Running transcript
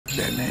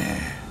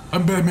Batman.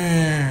 I'm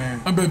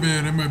Batman. I'm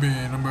Batman. I'm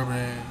Batman. I'm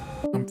Batman.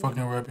 I'm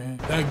fucking rapping.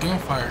 That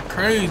gunfire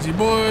crazy,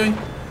 boy.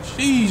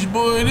 Sheesh,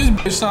 boy. This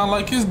bitch sound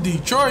like it's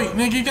Detroit,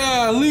 nigga.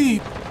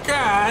 Golly.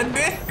 God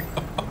damn.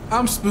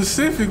 I'm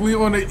specifically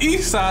on the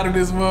east side of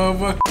this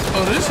motherfucker.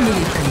 Oh, this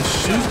nigga can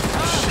shoot.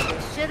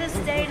 Should've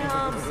stayed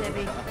home,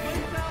 Sibby.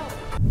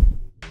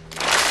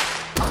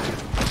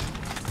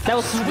 That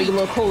was sweet, a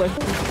little cooler.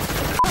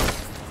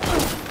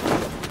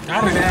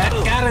 Got it, that.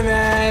 Got it,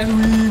 that.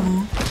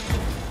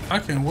 I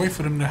can't wait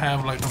for them to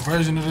have like a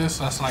version of this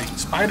that's like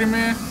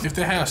Spider-Man. If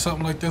they have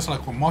something like this,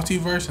 like with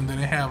multiverse, and then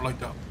they have like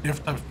the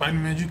different type of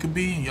Spider-Man you could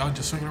be, and y'all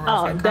just swinging around.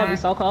 Oh, that'd be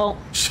so cool.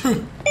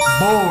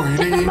 Boy,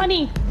 take my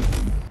money.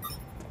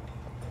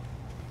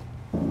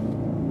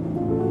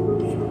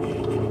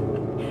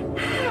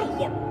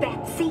 Hiya,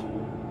 Betsy.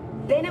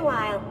 Been a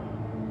while.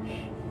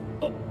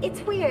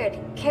 It's weird,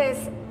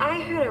 cause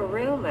I heard a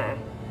rumor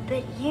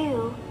that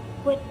you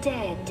were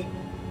dead.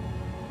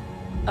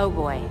 Oh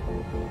boy.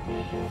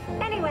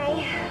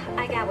 Anyway,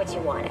 I got what you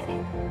wanted.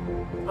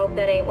 Hope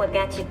that ain't what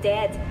got you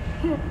dead.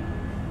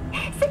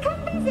 So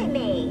come visit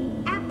me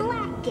at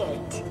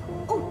Blackgate.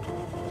 Ooh.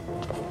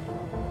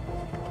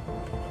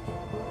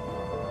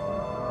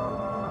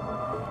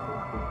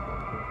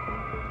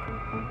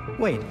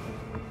 Wait,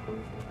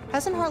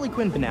 hasn't Harley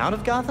Quinn been out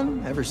of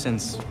Gotham ever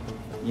since,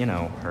 you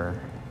know,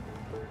 her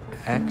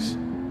ex?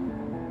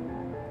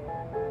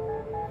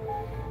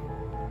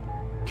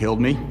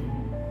 Killed me?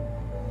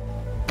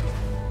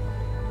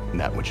 Is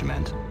that what you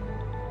meant?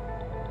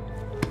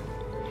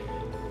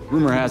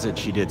 Rumor has it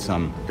she did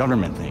some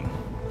government thing.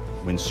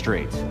 Went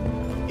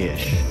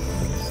straight-ish.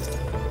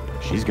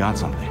 She's got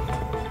something.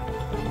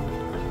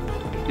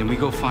 Then we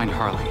go find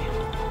Harley.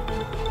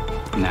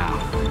 Now.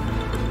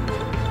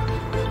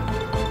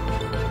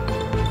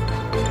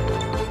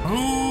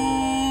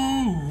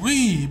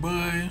 Ooh-wee,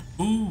 boy.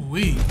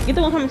 Ooh-wee. Get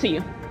the one coming to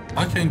you.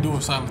 I can't do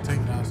a silent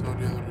takedown, so the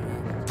other way.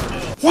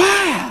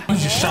 Wow! You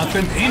just shot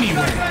them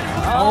anyway.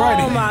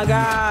 Alrighty. Oh my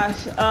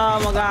gosh. Oh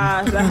my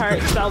gosh. That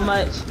hurt so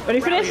much.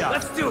 Ready for this?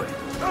 Let's do it.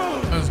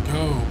 Let's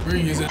go.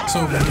 Bring his ass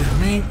over here.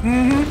 Me?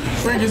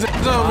 Mm-hmm. Bring his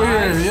ass over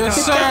here.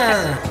 Yes,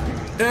 sir.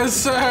 Yes,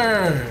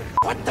 sir.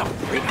 What the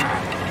freak?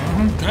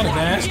 Gotta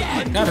dash.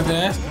 Gotta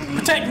dash.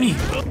 Protect me.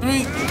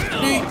 Me.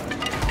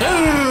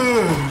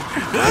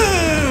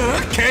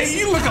 Okay,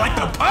 you look like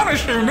the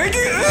Punisher, nigga.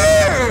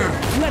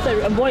 You have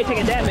to avoid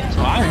taking damage.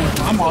 Oh,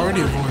 I'm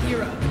already avoiding. You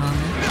know what I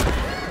mean?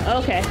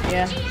 Okay,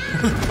 yeah.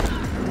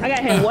 I got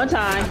hit one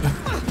time.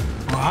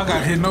 Well, I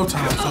got hit no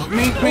time, so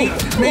me.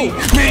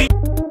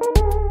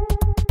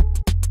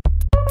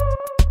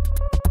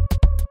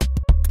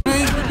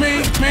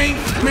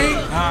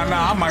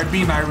 Nah, I might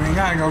be Nightwing.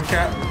 I ain't gonna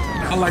cap.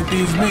 I like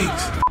these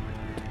meats.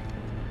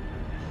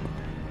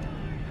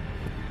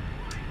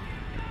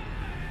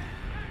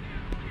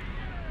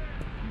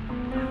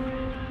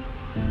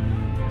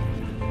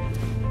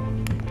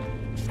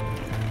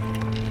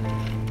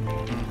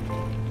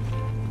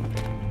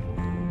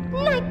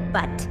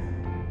 But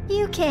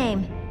you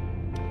came.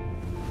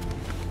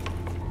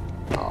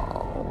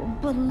 Oh,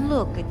 but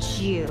look at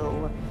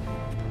you.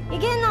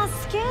 You're getting all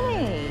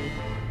skinny.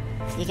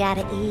 You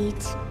gotta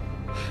eat.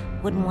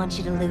 Wouldn't want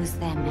you to lose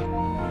them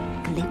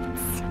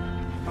glutes.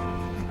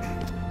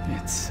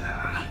 It's,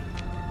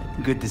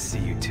 good to see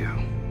you too.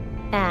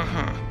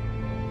 Uh-huh.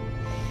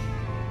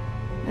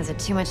 Is it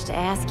too much to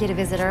ask you to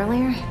visit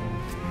earlier?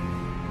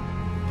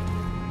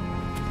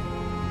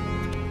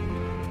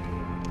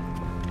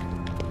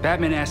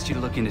 Batman asked you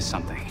to look into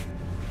something.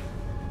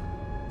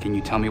 Can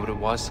you tell me what it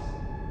was?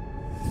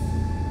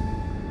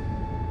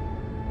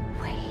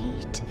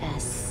 Wait a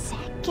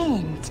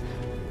second.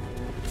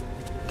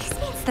 This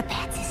means the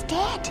Bats is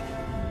dead.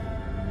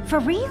 For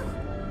real?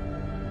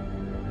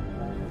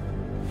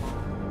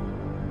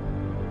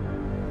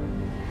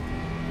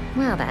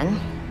 Well then.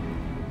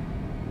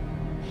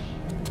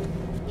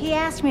 He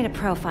asked me to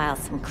profile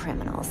some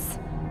criminals.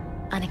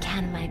 On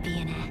account of my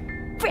being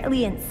a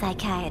brilliant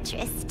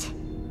psychiatrist.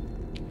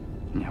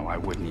 Yeah, why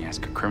wouldn't he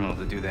ask a criminal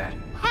to do that?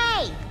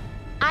 Hey!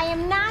 I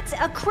am not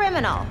a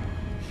criminal.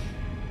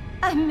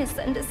 I'm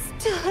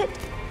misunderstood.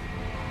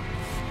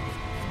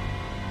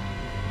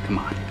 Come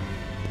on.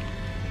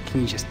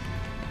 Can you just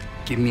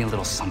give me a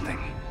little something?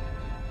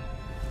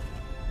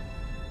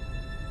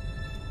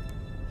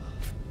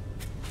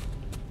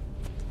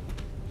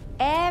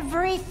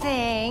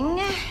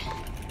 Everything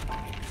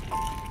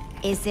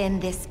is in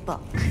this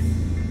book.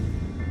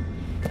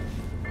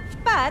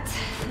 But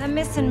I'm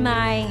missing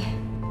my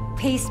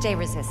piece de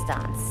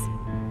resistance.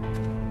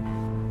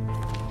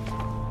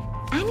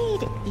 I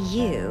need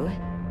you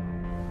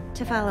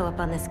to follow up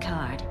on this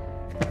card.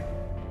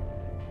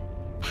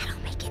 That'll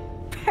make it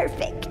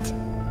perfect.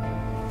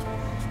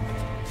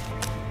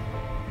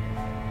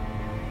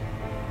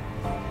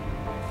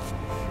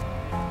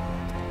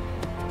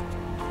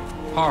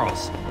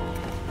 Charles,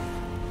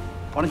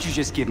 why don't you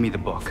just give me the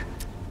book?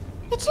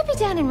 It should be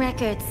down in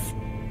records.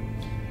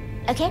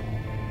 Okay?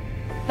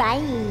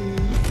 Bye.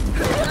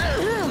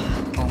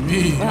 On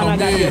me.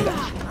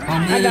 On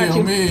me, I got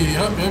you. on me.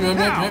 Yep. There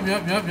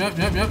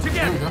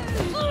we go.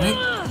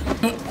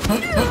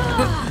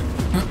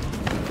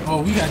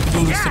 Oh, we got to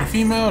do this to the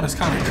female. That's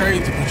kind of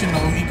crazy, but you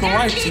know, equal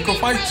rights, equal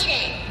fights.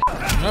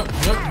 Yep.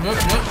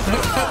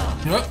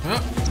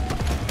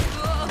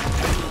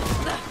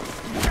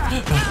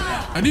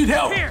 I need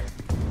help. Here.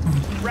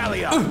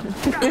 Rally up.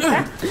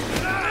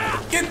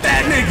 Get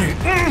that nigga.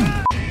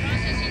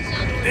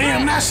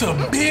 Damn, that's a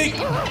big.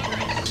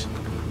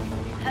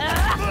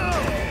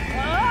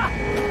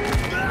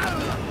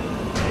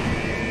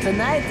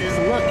 Tonight is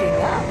looking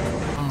up.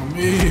 On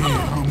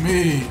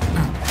me.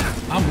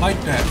 I'm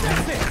like that.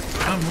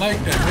 I'm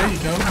like that. There you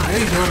go.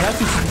 That's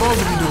what you're supposed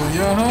to be doing,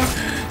 yeah, huh?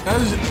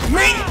 That's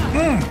me.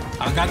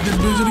 I got this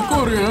bitch in the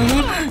quarter,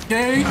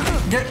 Gang,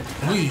 get.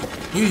 We.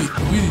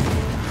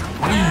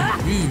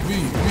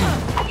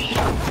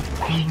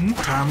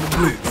 Time to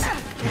blitz.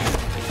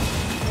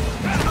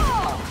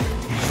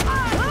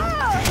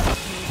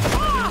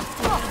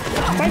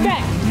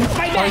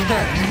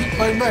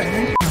 Fight back.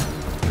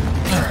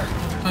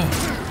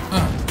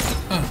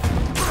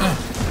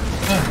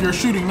 You're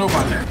shooting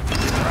nobody.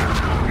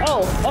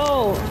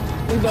 Oh,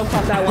 we both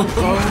caught that one.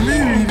 Oh, me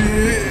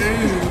did.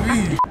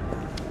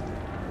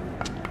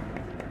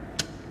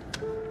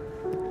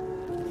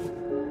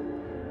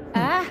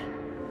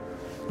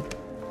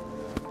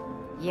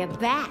 You're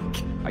back.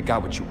 I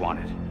got what you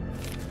wanted.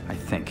 I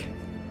think.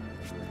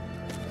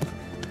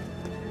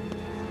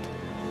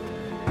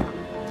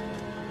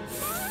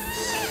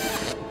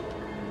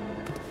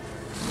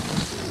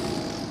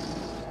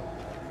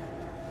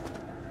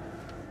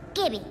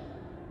 Gibby.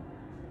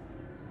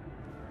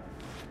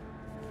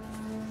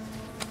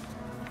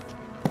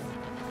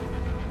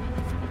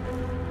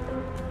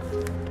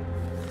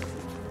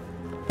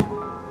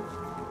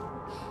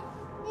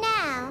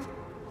 Now,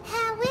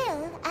 how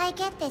will I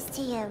get this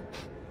to you?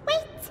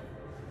 Wait.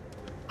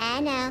 I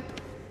know.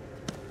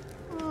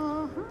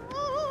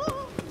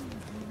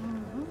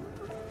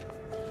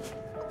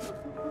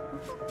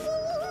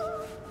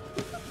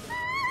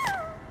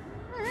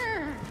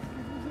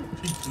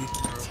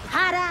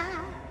 Ta-da!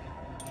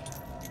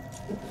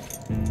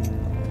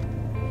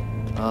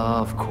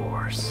 Of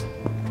course.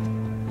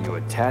 You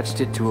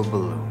attached it to a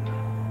balloon.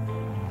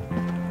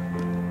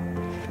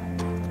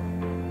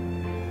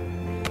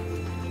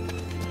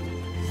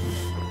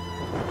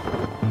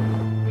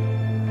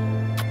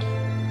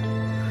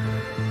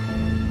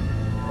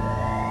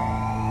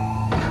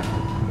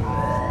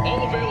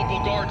 All available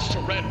guards to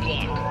red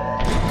block.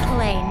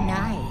 Play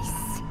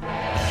nice.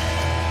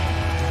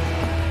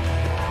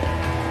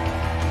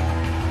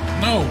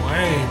 No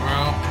way,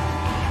 bro.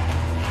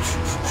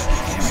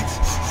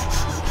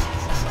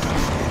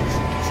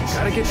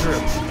 Gotta get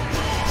through.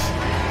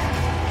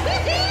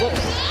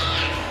 Whoops.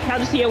 How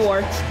does he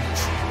award?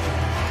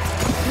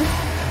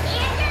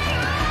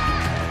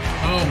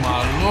 Oh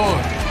my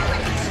lord.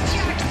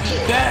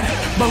 That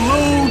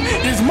balloon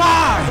is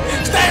mine.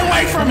 Stay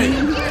away from it.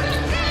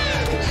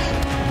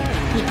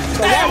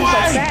 Stay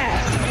away.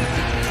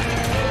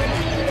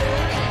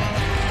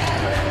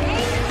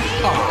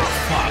 Oh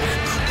fuck.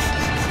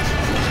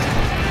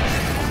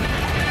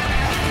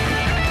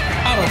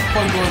 How the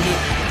fuck do I get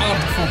out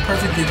from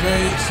perfect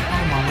evades?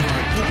 Oh my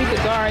lord. Defeat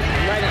the guard,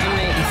 right in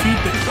the Defeat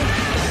the.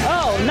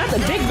 Oh, not the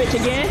big bitch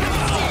again.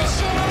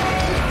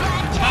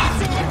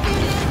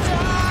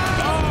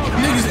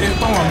 Niggas is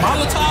throwing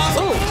Molotovs.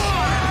 Ooh.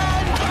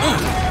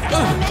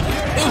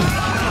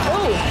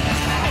 Ooh.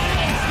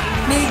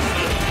 Me.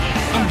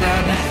 I'm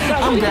grabbing. Bro,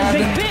 look at this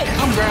big bitch.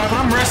 I'm grabbing.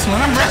 I'm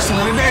wrestling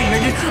today,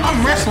 nigga.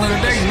 I'm wrestling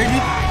today, nigga.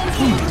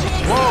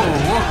 Whoa.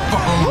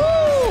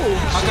 Ooh.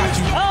 I got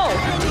you. Oh.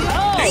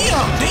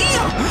 Damn.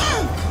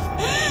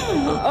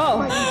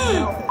 Oh.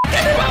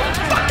 Get him out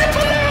the fucking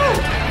balloon.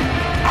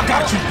 I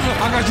got you,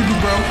 big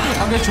bro.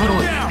 I got you. Hold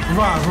on.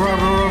 Revive.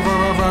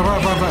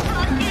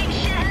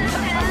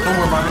 Don't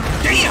worry about it.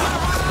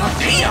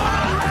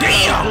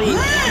 Damn.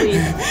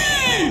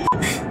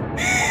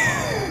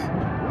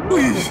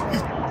 Please.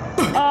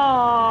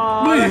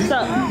 Oh, what's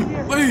up?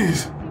 Please.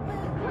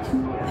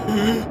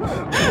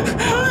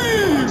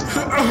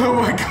 Oh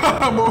my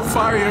god, I'm on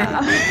fire.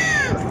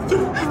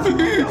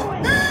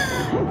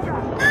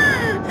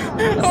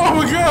 Oh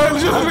my god,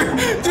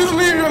 just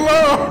leave me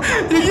alone.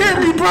 You get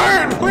me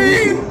burned,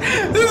 please.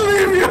 Just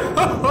leave me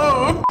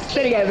alone.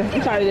 Stay together.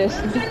 I'm tired of this.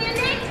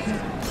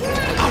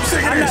 I'm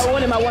sick of I'm this. not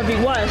winning my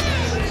 1v1.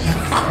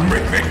 I'm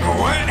ready for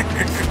what?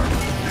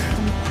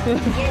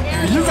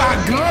 You got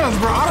guns,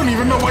 bro. I don't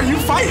even know why you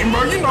fighting,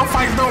 bro. You know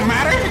fights don't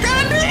matter.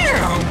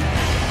 Goddamn.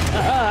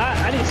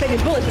 I need to save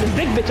these bullets for this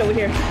big bitch over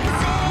here.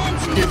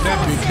 Get that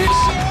big bitch.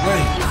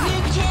 Wait.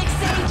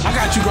 I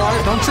got you,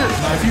 guard. Don't trip.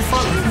 Now, if you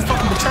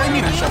fucking betray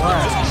me, then shut your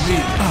ass on me.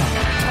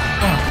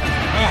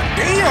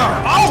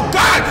 Damn. Oh,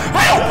 God.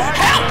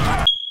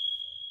 Help.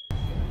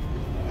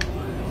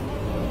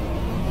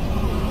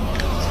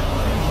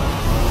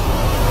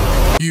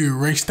 You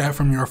erase that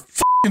from your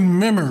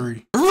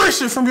memory. Erase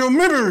it from your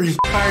memory.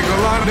 I ain't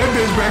gonna lie, that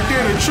bitch back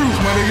there, the truth,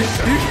 my nigga.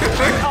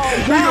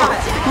 We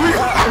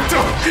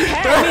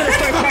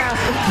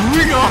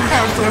gonna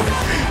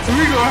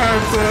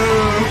have to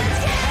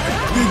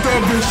get that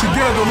bitch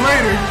together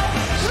later.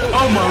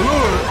 Oh my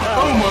lord.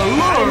 Oh my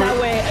lord.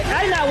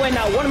 I did not win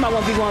not one of my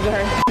 1v1s with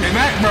her. And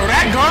that, bro,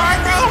 that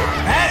guard, bro,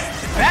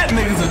 that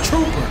nigga's a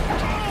trooper.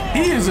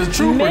 He is a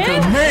trooper,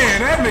 cause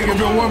man, that nigga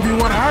been 1v1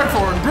 her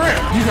for a grip.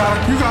 You gotta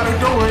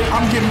do it.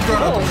 I'm getting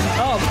good.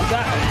 Oh my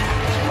god.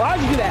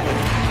 Why'd you do that?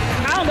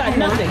 I don't got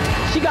nothing.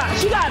 She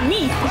got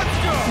me.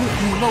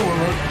 No,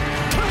 right?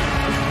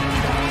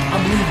 I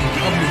believe you.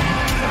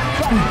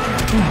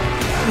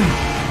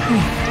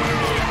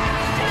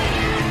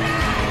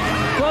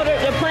 Well,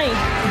 they're playing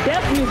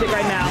death music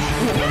right now.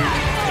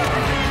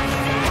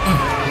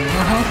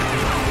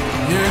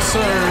 Yes,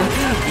 sir.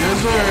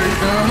 Yes, sir.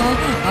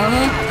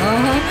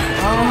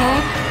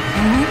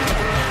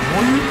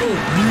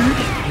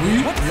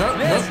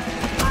 Yep.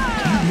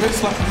 You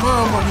missed like a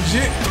motherfucking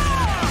shit.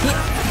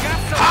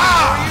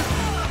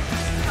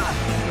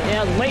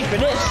 Yeah, I was waiting for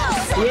this.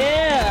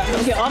 Yeah.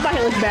 Let's get all my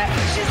healers back.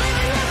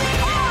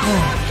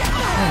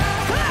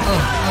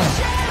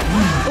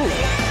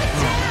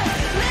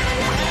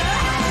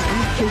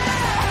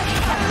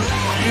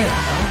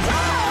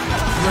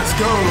 Let's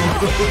go.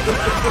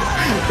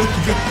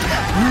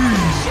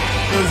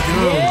 Let's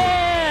go.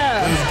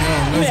 Yeah.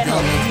 Let's go.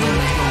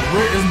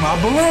 Where is my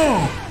balloon?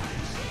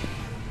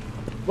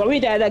 Well, we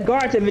had that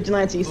guard to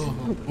vigilantes.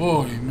 Oh,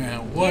 boy, man,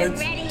 what?